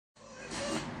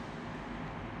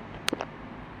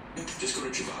Just go to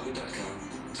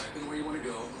Trivago.com, type in where you want to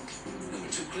go. Number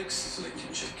 2 clicks, select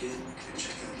your check-in and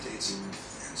check-out dates, and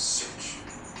search.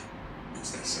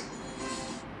 It's that simple.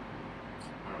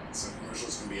 Alright, so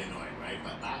commercials can be annoying, right?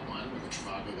 But that one with the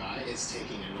Trivago guy is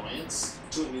taking annoyance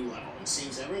to a new level. It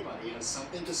seems everybody has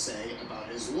something to say about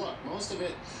his look. Most of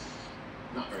it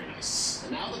not very nice.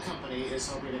 And now the company is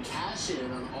hoping to cash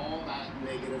in on all that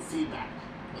negative feedback.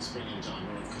 Let's bring in John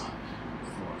Northcott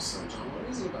with more. So, John, what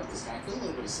is it about this guy? I feel a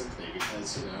little bit of sympathy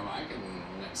because, you know,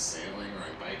 when I'm sailing or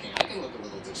I'm biking, I can look a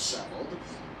little disheveled.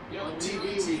 Yeah, on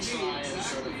TV, we try and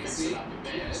sort of fix it up a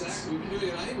bit. Exactly. We've been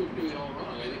doing it. I think we've been doing it all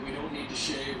wrong. I think we don't need to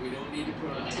shave. We don't need to put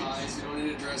on ties. We don't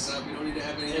need to dress up. We don't need to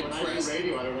have anything when I do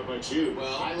radio, I don't know about you.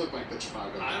 Well, I look like the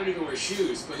Trivago guy. I don't even wear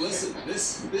shoes. But listen,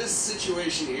 this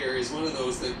situation here is one of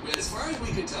those that, as far as we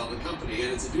can tell, the company,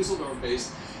 and it's a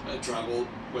Dusseldorf-based travel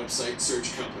website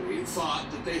search company, thought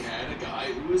that they had a guy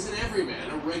who was an everyman,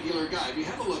 a regular guy. If you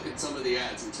have a look at some of the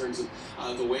ads in terms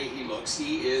of the way he looks,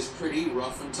 he is pretty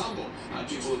rough and tumble.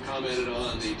 People have commented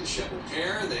on the disheveled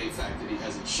hair, the fact that he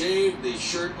hasn't shaved, the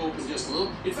shirt open just a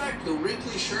little. In fact, the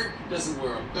wrinkly shirt, doesn't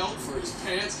wear a belt for his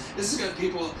pants. This has got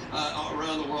people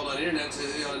around the world on the internet,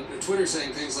 on Twitter,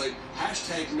 saying things like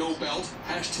hashtag no belt,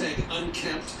 hashtag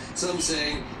unkempt. Some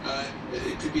saying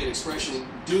it could be an expression,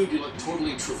 dude, you look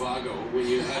totally Trivago when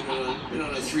you had been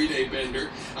on a 3-day bender.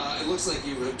 It looks like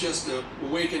you have just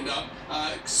wakened up.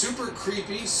 Super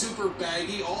creepy, super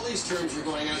baggy, all these terms are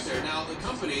going out there. Now, the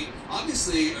company,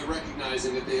 obviously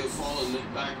recognizing that they have fallen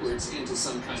backwards into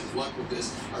some kind of luck with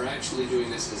this, are actually doing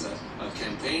this as a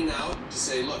campaign now to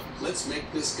say, look, let's make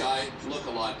this guy look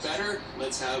a lot better.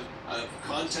 Let's have a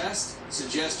contest,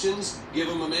 suggestions, give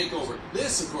him a makeover.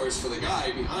 This, of course, for the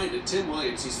guy behind it, Tim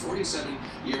Williams. He's 47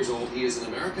 years old. He is an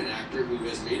American actor who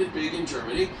has made it big in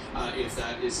Germany. If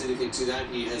that is anything to that,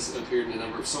 he has appeared in a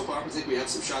number of soap operas. I think we have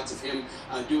some shots of him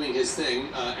doing his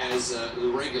thing as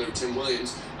the regular Tim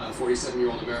Williams,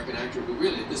 47-year-old American actor who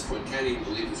really, at this point, can't even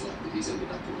believe his luck that he's ended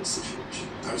up in this situation.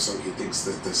 Oh, so he thinks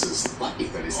that this is lucky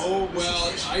that he's Oh,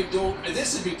 well, I don't.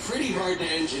 This would be pretty hard to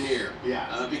engineer.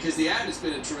 Yeah. Because the ad has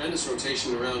been in tremendous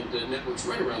rotation around networks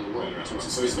right around the world.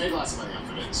 So he's made lots of money off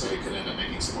of it, so he could end up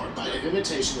making some more. But if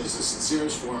imitation is the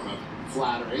sincerest form of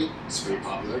flattery, he's a pretty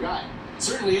popular guy. It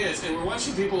certainly is, and we're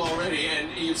watching people already,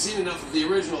 and you've seen enough of the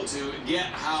original to get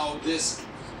how this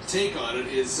take on it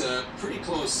is pretty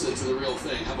close to the real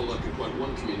thing. Have a look at what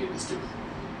one comedian is doing.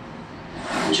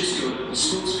 Just go to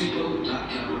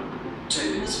spokespeople.com, type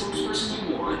in the spokesperson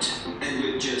you want, and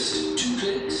with just 2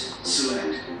 clicks,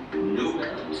 select no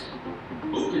belt,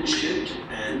 open shift,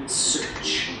 and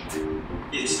search.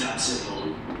 It's that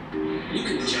simple. You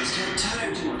can adjust how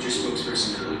tired you want your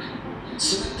spokesperson to look.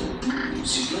 Select the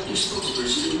boobs you'd like your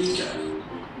spokesperson to reach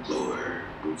out, or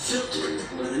filter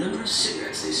by the number of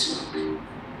cigarettes they smoke.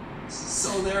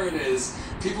 So there it is,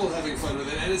 people having fun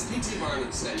with it, and as P.T. Barnum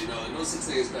said, you know, no such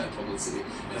thing as bad publicity,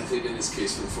 and I think in this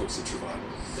case for the folks at Trivago,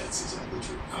 that's exactly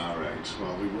true. All right,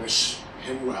 well, we wish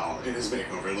him well in his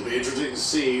makeover. It'll be interesting to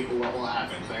see what will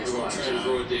happen. Thanks a lot, Trying to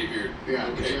grow a day beard. Yeah,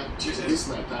 okay. Cheers. At least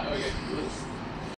not that. Okay.